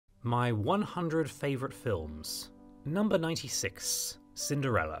My 100 favourite films. Number 96,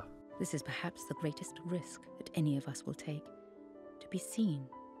 Cinderella. This is perhaps the greatest risk that any of us will take, to be seen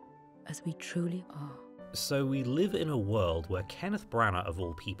as we truly are. So we live in a world where Kenneth Branagh, of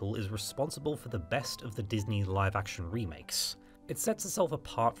all people, is responsible for the best of the Disney live-action remakes. It sets itself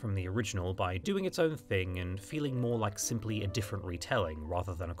apart from the original by doing its own thing and feeling more like simply a different retelling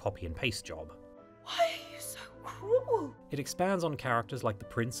rather than a copy and paste job. Why are you so cruel? It expands on characters like the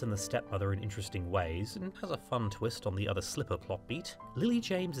prince and the stepmother in interesting ways, and has a fun twist on the other slipper plot beat. Lily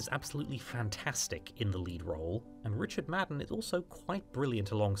James is absolutely fantastic in the lead role, and Richard Madden is also quite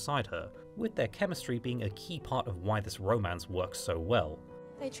brilliant alongside her, with their chemistry being a key part of why this romance works so well.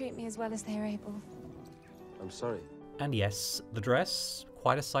 They treat me as well as they are able. I'm sorry. And yes, the dress,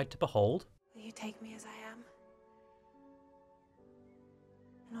 quite a sight to behold. Will you take me as I am?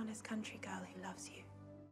 An honest country girl who loves you.